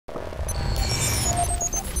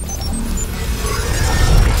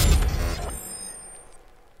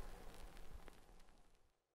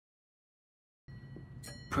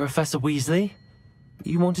Professor Weasley?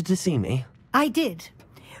 You wanted to see me? I did.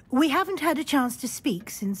 We haven't had a chance to speak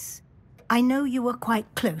since I know you were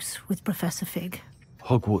quite close with Professor Fig.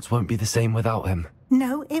 Hogwarts won't be the same without him.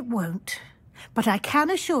 No, it won't. But I can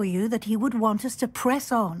assure you that he would want us to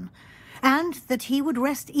press on, and that he would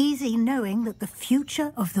rest easy knowing that the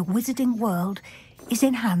future of the wizarding world is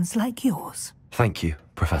in hands like yours. Thank you,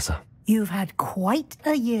 Professor. You've had quite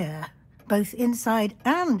a year, both inside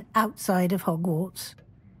and outside of Hogwarts.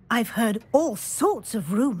 I've heard all sorts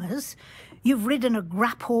of rumours. You've ridden a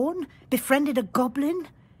graphorn, befriended a goblin,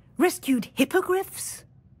 rescued hippogriffs,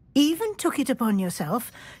 even took it upon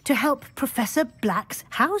yourself to help Professor Black's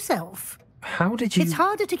house elf. How did you... It's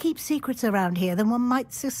harder to keep secrets around here than one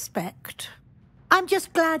might suspect. I'm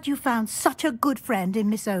just glad you found such a good friend in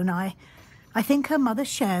Miss Onai. I think her mother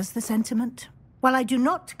shares the sentiment. While I do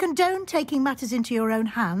not condone taking matters into your own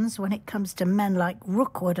hands when it comes to men like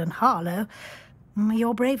Rookwood and Harlow,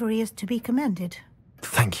 your bravery is to be commended.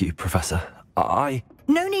 Thank you, Professor.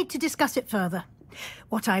 No need to discuss it further.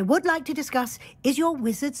 What I would like to discuss is your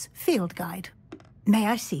wizard's field guide. May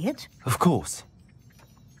I see it? Of course.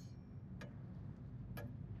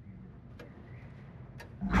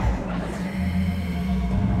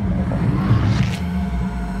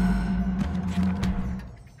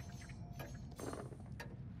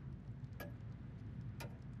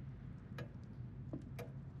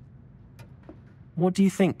 What do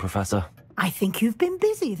you think, Professor? I think you've been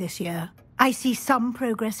busy this year. I see some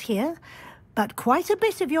progress here, but quite a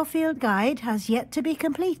bit of your field guide has yet to be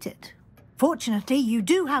completed. Fortunately, you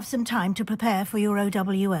do have some time to prepare for your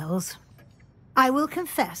OWLs. I will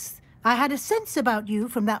confess, I had a sense about you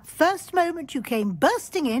from that first moment you came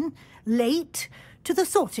bursting in, late, to the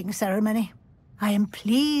sorting ceremony. I am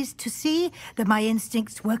pleased to see that my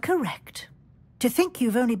instincts were correct. To think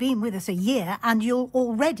you've only been with us a year and you'll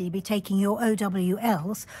already be taking your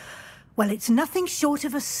OWLs, well, it's nothing short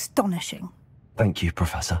of astonishing. Thank you,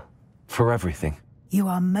 Professor, for everything. You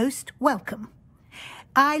are most welcome.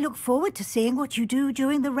 I look forward to seeing what you do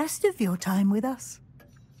during the rest of your time with us.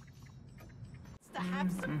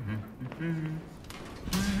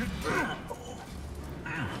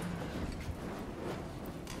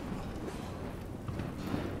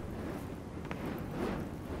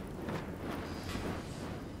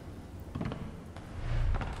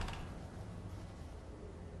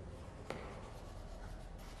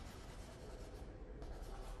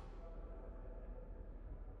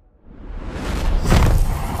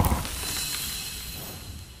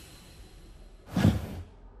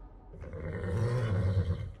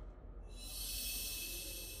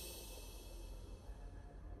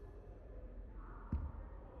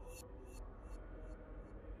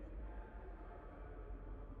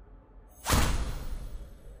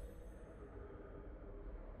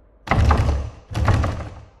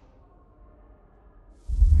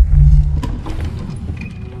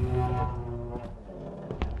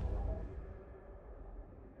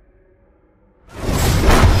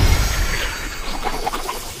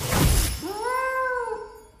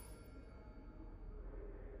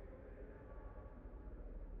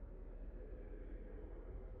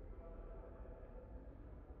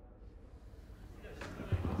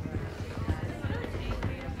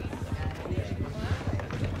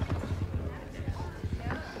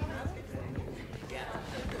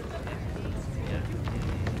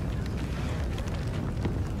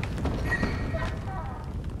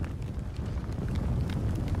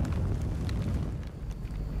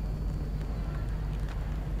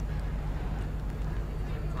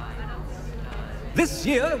 This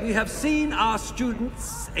year, we have seen our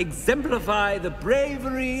students exemplify the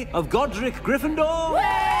bravery of Godric Gryffindor. Allow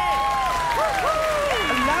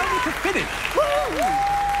me to finish.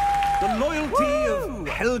 The loyalty of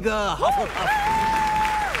Helga Hufflepuff.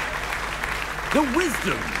 The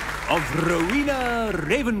wisdom of Rowena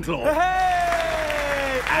Ravenclaw.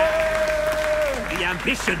 And the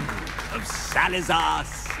ambition of Salazar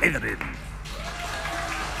Slytherin.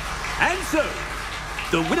 And so,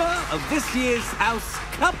 the winner of this year's House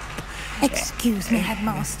Cup... Excuse me,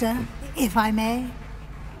 Headmaster, if I may.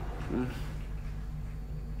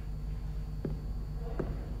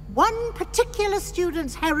 One particular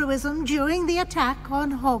student's heroism during the attack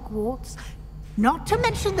on Hogwarts, not to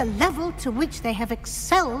mention the level to which they have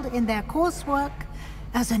excelled in their coursework,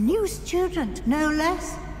 as a new student, no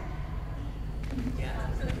less.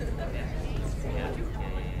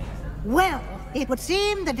 Well, it would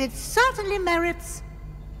seem that it certainly merits...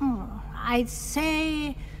 I'd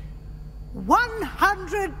say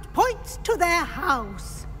 100 points to their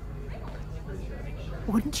house.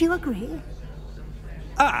 Wouldn't you agree?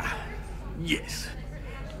 Ah, yes.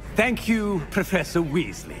 Thank you, Professor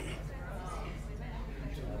Weasley.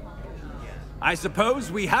 I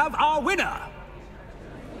suppose we have our winner.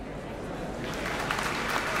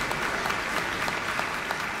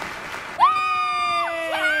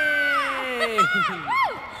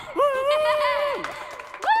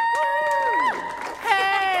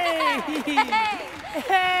 Hey!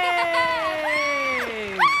 Hey!